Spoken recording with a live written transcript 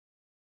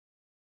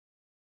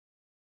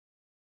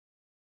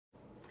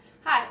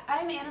Hi,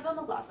 I'm Annabelle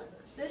McLaughlin.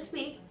 This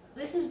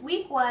is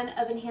week 1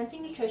 of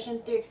Enhancing Nutrition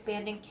Through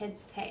Expanding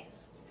Kids'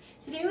 Tastes.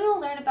 Today we will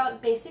learn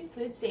about basic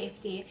food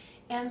safety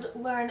and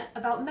learn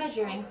about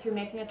measuring through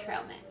making a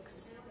trail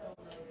mix.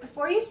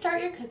 Before you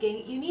start your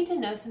cooking, you need to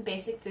know some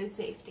basic food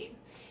safety.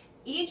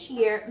 Each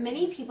year,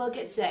 many people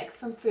get sick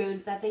from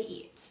food that they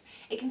eat.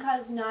 It can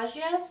cause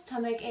nausea,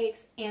 stomach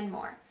aches, and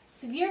more.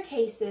 Severe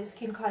cases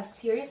can cause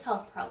serious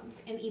health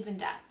problems and even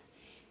death.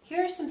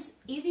 Here are some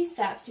easy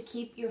steps to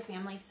keep your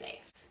family safe.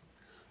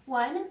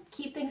 1.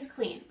 Keep things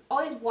clean.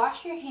 Always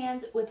wash your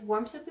hands with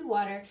warm soapy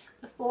water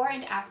before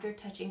and after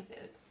touching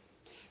food.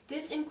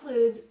 This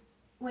includes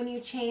when you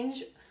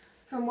change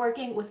from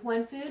working with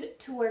one food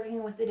to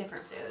working with a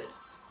different food.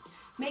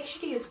 Make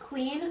sure to use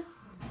clean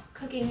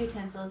cooking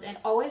utensils and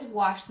always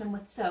wash them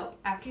with soap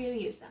after you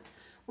use them.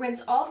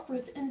 Rinse all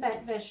fruits and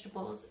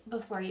vegetables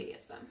before you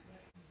use them.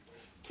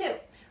 2.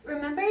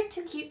 Remember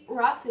to keep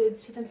raw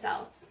foods to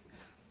themselves.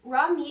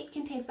 Raw meat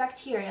contains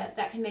bacteria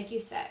that can make you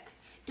sick.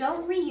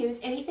 Don't reuse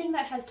anything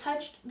that has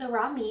touched the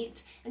raw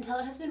meat until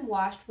it has been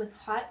washed with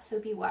hot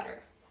soapy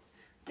water.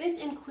 This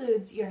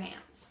includes your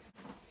hands.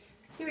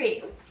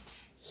 3.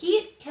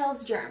 Heat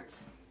kills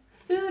germs.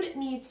 Food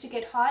needs to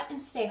get hot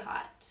and stay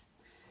hot.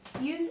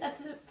 Use a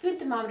food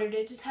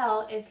thermometer to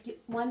tell if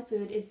one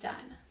food is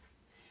done.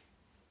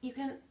 You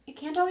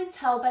can't always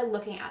tell by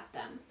looking at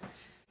them.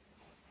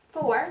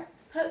 4.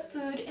 Put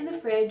food in the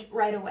fridge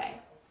right away.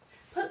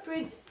 Put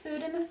food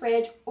in the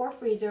fridge or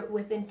freezer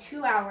within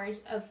 2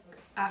 hours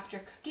after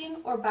cooking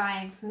or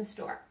buying from the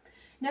store.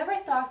 Never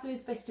thaw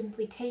foods by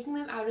simply taking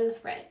them out of the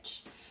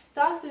fridge.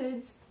 Thaw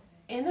foods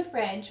in the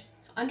fridge,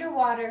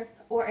 underwater,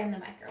 or in the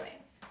microwave.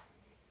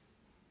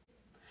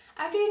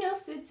 After you know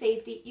food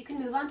safety, you can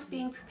move on to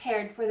being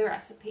prepared for the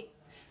recipe.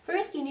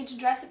 First, you need to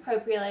dress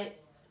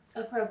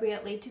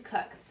appropriately to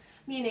cook,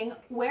 meaning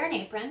wear an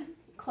apron,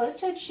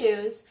 closed-toed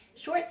shoes,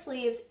 short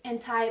sleeves, and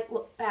tie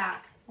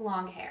back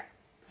long hair.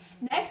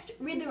 Next,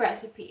 read the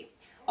recipe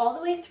all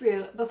the way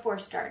through before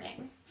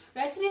starting.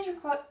 Recipes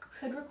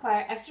could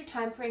require extra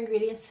time for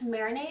ingredients to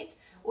marinate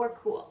or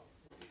cool.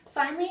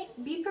 Finally,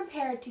 be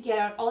prepared to get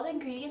out all the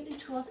ingredients and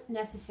tools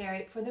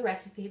necessary for the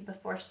recipe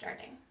before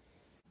starting.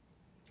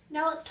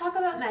 Now let's talk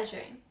about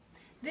measuring.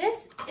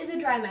 This is a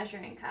dry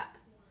measuring cup.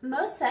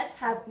 Most sets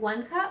have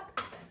 1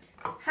 cup,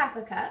 half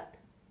a cup,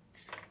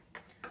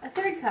 a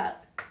third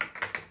cup,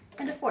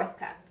 and a fourth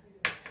cup.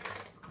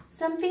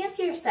 Some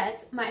fancier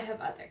sets might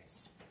have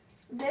others.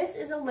 This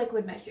is a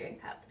liquid measuring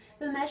cup.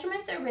 The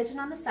measurements are written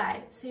on the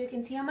side so you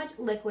can see how much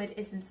liquid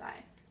is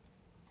inside.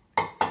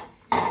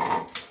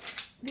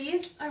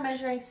 These are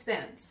measuring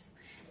spoons.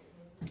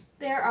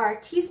 There are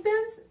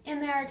teaspoons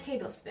and there are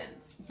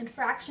tablespoons, and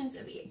fractions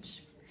of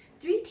each.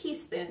 3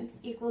 teaspoons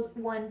equals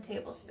 1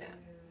 tablespoon.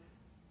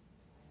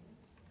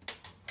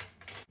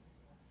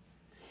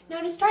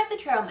 Now to start the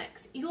trail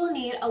mix, you will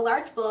need a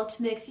large bowl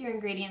to mix your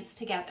ingredients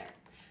together.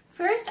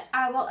 First,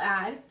 I will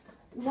add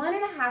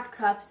 1½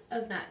 cups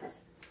of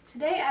nuts.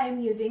 Today I am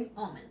using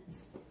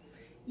almonds.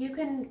 You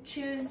can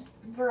choose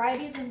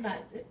varieties of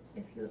nuts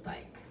if you would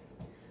like.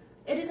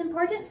 It is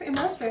important for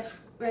most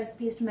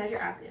recipes to measure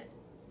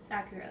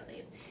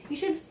accurately. You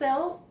should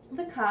fill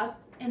the cup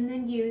and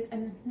then use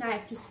a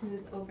knife to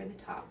smooth over the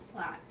top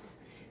flat.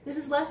 This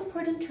is less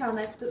important in trail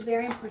mix, but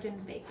very important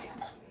in baking.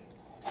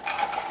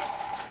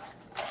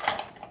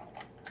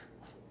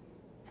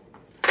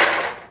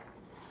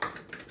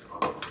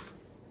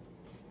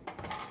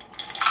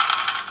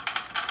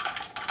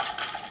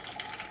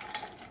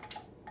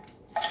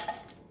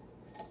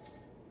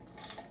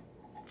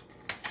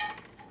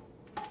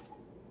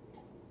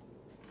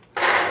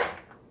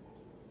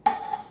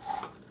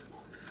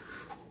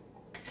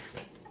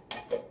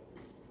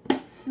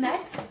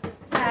 Next,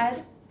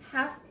 add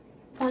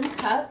 1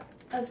 cup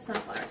of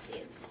sunflower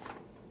seeds.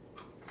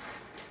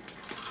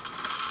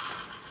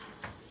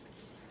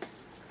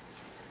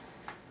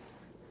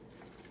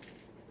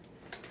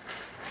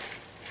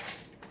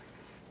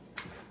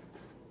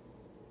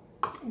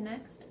 And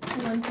next,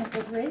 1 cup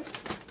of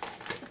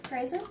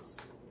craisins.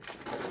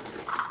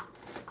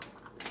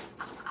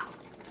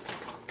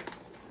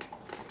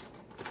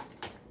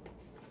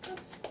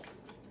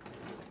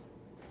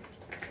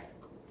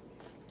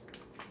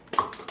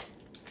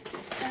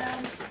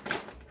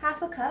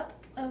 Half a cup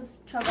of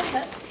chocolate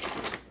chips,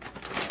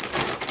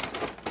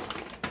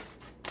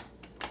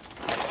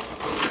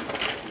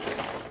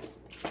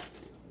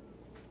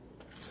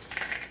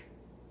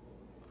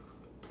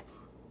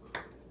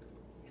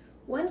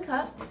 one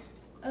cup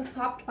of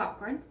popped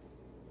popcorn,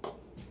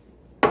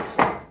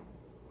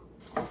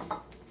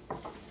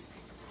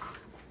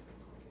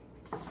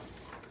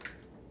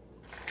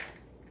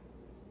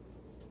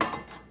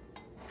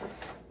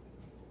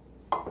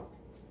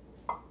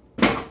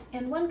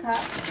 and 1 cup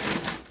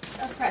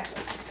of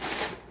pretzels.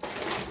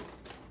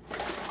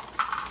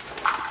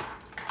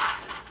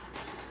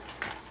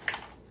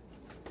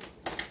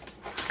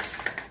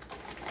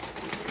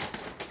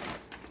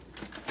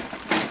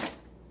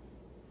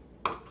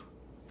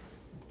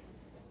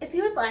 If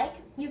you would like,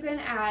 you can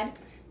add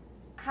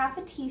half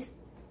a teaspoon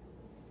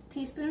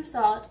teaspoon of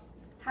salt,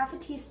 half a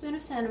teaspoon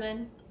of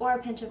cinnamon, or a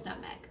pinch of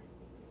nutmeg.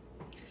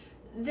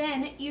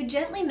 Then you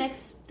gently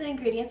mix the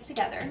ingredients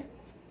together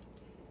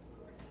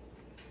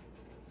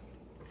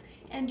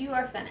and you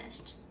are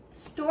finished.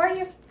 Store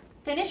your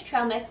finished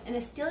trail mix in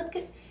a sealed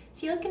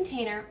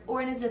container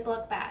or in a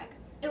Ziploc bag.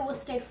 It will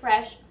stay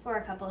fresh for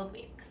a couple of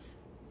weeks.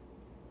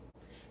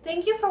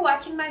 Thank you for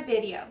watching my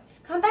video.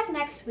 Come back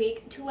next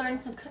week to learn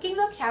some cooking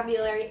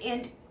vocabulary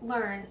and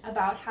learn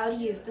about how to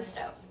use the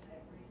stove.